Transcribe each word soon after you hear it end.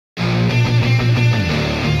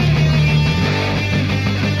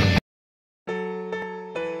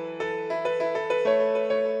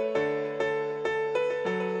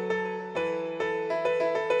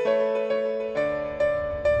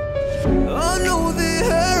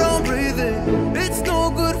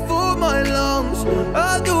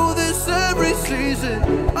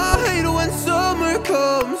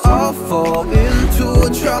fall into a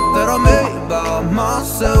trap that I made by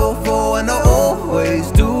myself. Oh, and I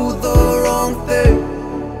always do the wrong thing.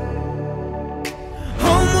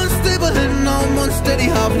 I'm unstable and I'm unsteady.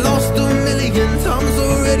 I've lost a million times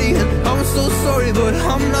already, and I'm so sorry, but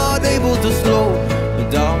I'm not able to slow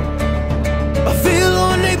down. I feel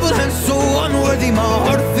unable and so unworthy. My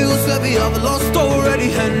heart feels heavy, I've lost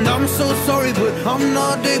already, and I'm so sorry, but I'm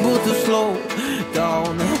not able to slow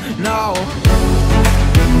down now.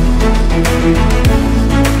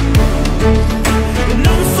 And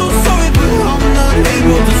I'm so sorry, but I'm not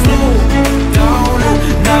able to slow down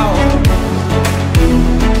now.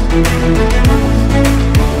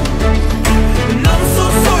 And I'm so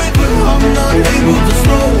sorry, but I'm not able to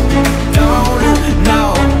slow down now.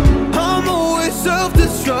 I'm always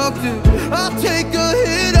self-destructive. I take a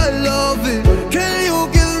hit, I love it. Can you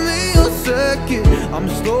give me a second? I'm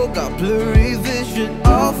slow, got blurry vision.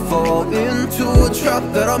 I fall into a trap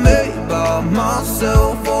that I made by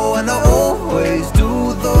myself. Oh, and I always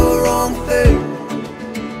do the wrong thing.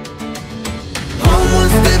 I'm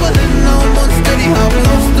unstable and I'm unsteady. I've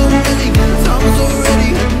lost a million times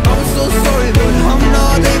already, and I'm so sorry, but I'm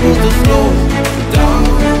not able to slow down.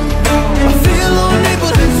 I feel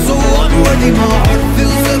unable and so unworthy. My heart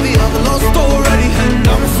feels heavy, I've lost already, and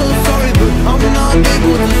I'm so sorry, but I'm not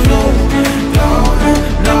able to slow down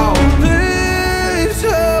now. Please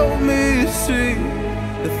help me see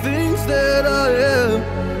the things that I am.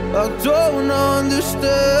 I don't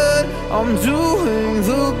understand. I'm doing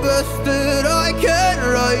the best that I can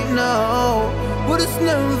right now, but it's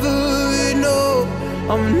never enough.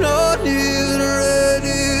 I'm not even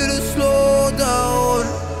ready to slow down.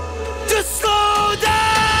 Just slow down.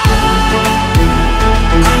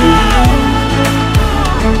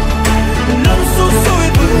 And I'm so sorry,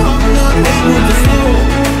 but I'm not able to slow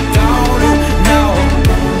down now.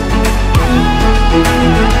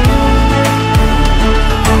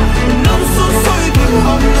 And I'm so sorry, but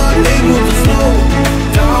I'm not able to slow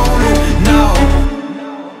down now.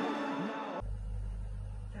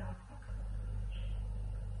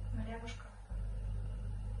 Малявушка.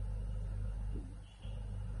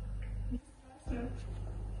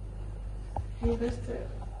 Мне кажется,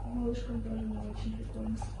 малышкам тоже не очень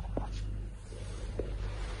прикольно.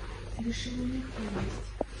 Решила у них поесть.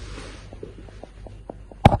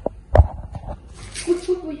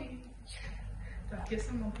 Так, я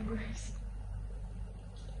сама пугаюсь.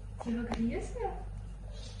 Тебе агрессия?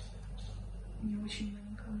 Не очень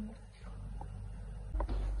маленькая мордочка.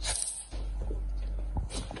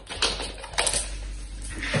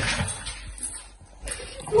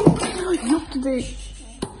 Ёб туда.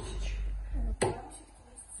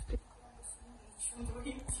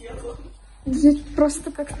 Я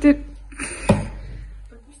просто как ты...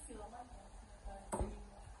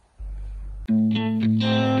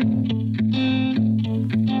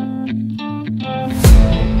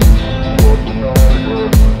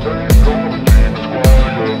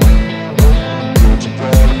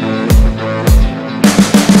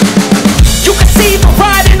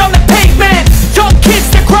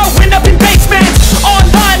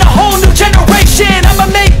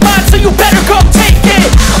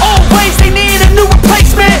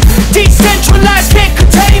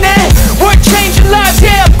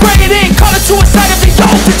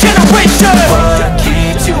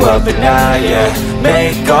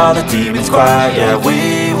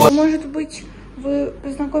 Может быть, вы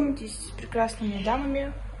познакомитесь с прекрасными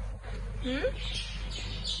дамами?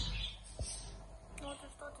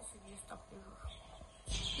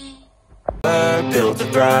 Built to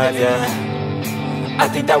thrive, yeah. I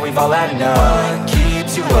think that we've all had enough. What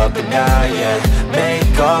keeps you up at night, yeah.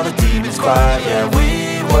 Make all the demons quiet, yeah.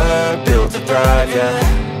 We were built to thrive, yeah.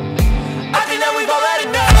 I think that we've all had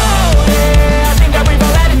enough. Yeah, I think that we've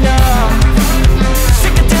all had enough.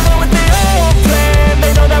 Sick of dealing with the old plan.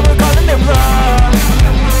 They know that we're calling it wrong.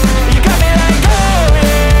 You got me like, oh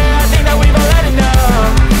yeah, I think that we've all had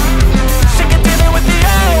enough. Sick of dealing with the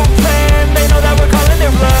old plan. They know that we're calling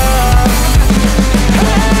it wrong.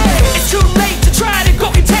 It's too late to try to go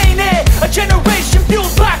contain it. A generation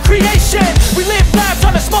fueled by creation. We live lives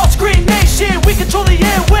on a small screen nation. We control the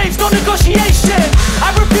airwaves, no negotiation. I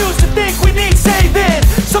refuse to think we need saving.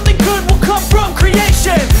 Something good will come from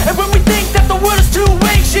creation. And when we think that the world is too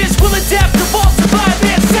anxious, we'll adapt, evolve, survive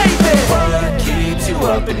and save it. What keeps you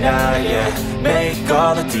up at night, yeah. Make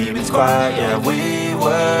all the demons quiet, yeah. We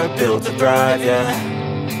were built to thrive, yeah.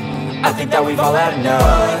 I think that we've all had enough.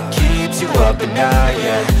 What keeps you up at night,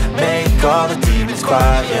 yeah. Make all the demons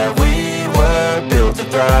quiet, yeah. We were built to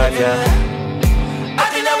thrive, yeah. I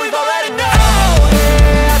think that we've all had enough.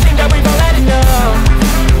 Yeah, I think that we've all had enough.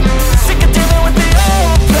 Sick of dealing with the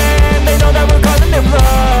old plan.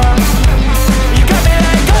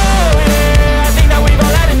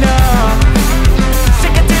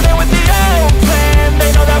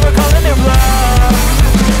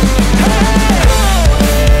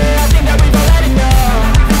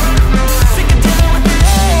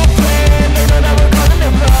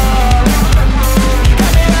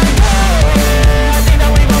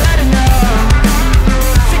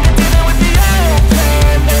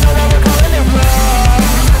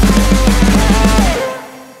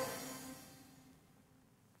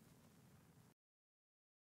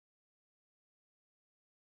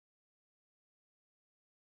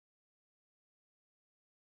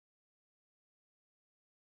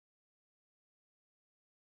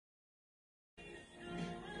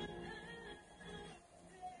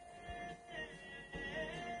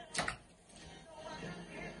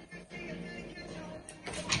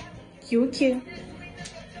 Юки.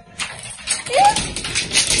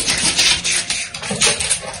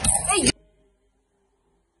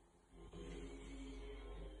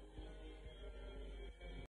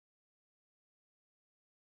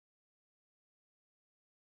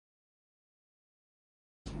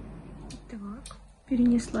 Так,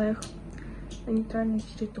 перенесла их на нейтральную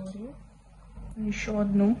территорию. Еще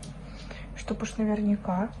одну, чтобы уж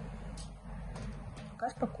наверняка. Пока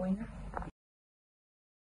спокойно.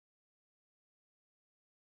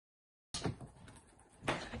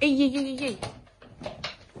 Эй!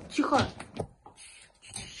 Тихо!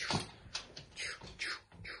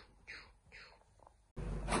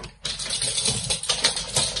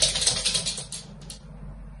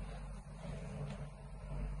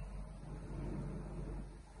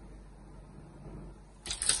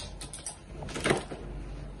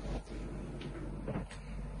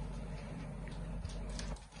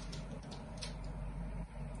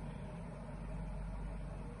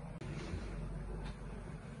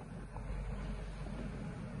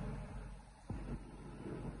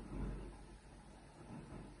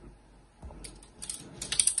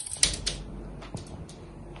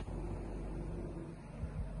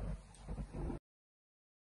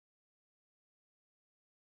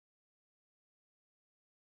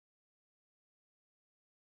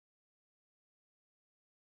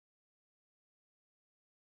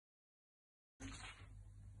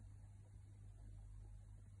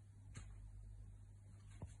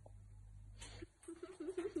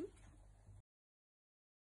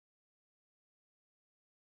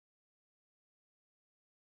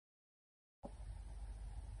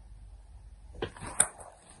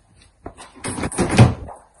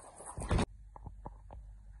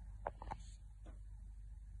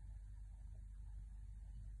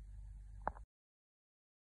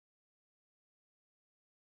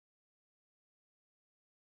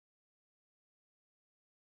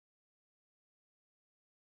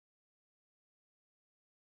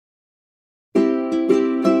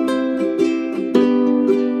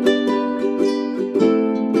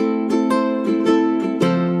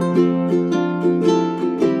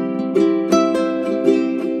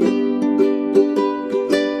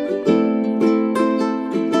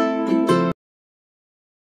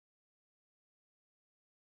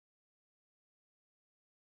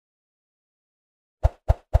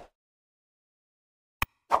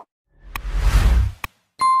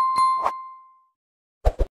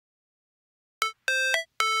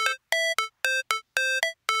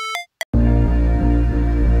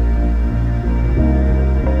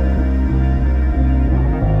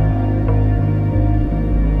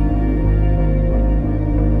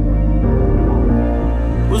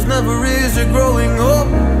 Never easy growing up.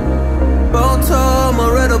 About time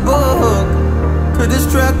I read a book to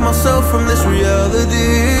distract myself from this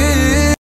reality.